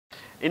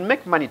In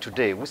Make Money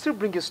today, we still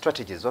bring you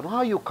strategies on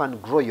how you can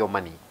grow your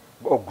money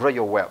or grow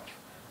your wealth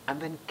and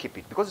then keep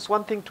it. Because it's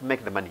one thing to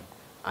make the money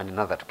and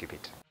another to keep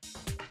it.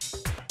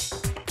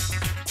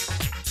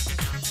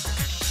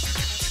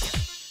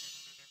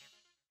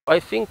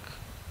 I think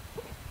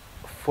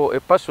for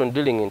a person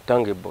dealing in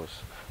tangibles,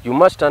 you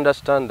must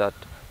understand that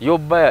your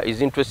buyer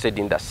is interested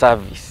in the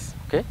service.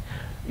 Okay?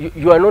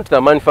 You are not the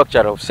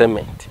manufacturer of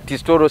cement. It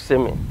is Toro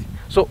Cement.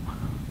 So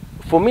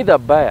for me, the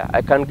buyer,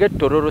 I can get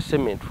Toro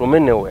Cement from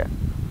anywhere.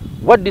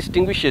 What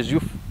distinguishes you,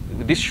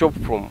 this shop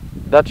from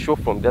that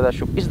shop from the other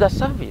shop, is the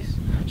service.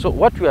 So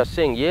what we are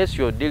saying, yes,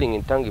 you're dealing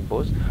in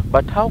tangibles,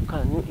 but how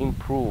can you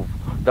improve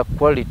the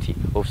quality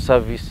of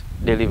service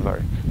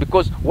delivery?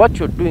 Because what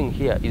you're doing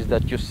here is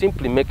that you're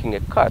simply making a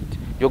cut.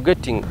 You're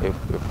getting a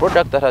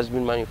product that has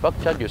been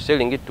manufactured, you're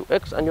selling it to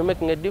X, and you're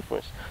making a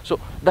difference. So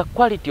the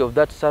quality of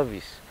that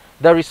service,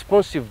 the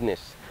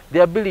responsiveness,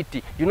 the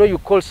ability, you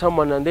call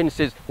someone and then it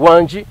says,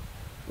 Wanji,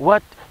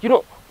 what?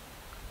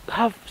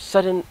 Have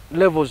certain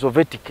levels of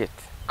etiquette,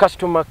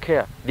 customer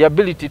care, the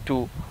ability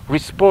to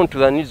respond to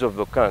the needs of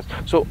the clients.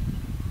 So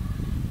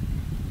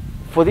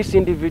for this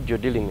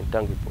individual dealing in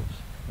tangibles,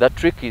 the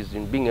trick is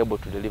in being able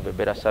to deliver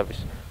better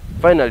service.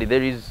 Finally,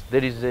 there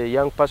is a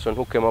young person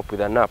who came up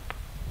with an app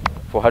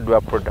for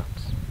hardware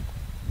products.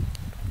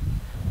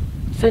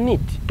 It's a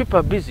need.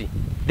 People are busy.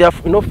 They are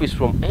in office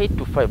from 8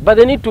 to 5, but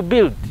they need to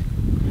build.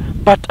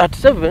 But at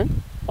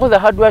 7, all the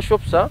hardware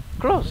shops are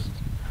closed.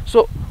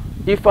 So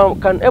if I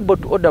can able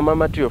to order my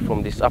material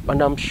from this app,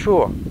 and I'm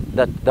sure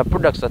that the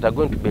products that are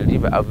going to be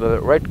delivered have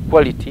the right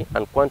quality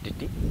and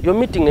quantity, you're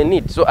meeting a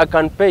need. So I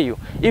can pay you,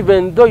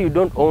 even though you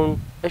don't own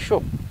a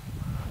shop.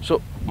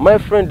 So my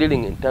friend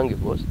dealing in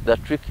tangibles, the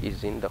trick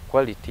is in the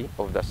quality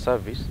of the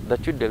service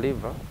that you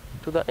deliver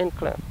to the end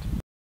client.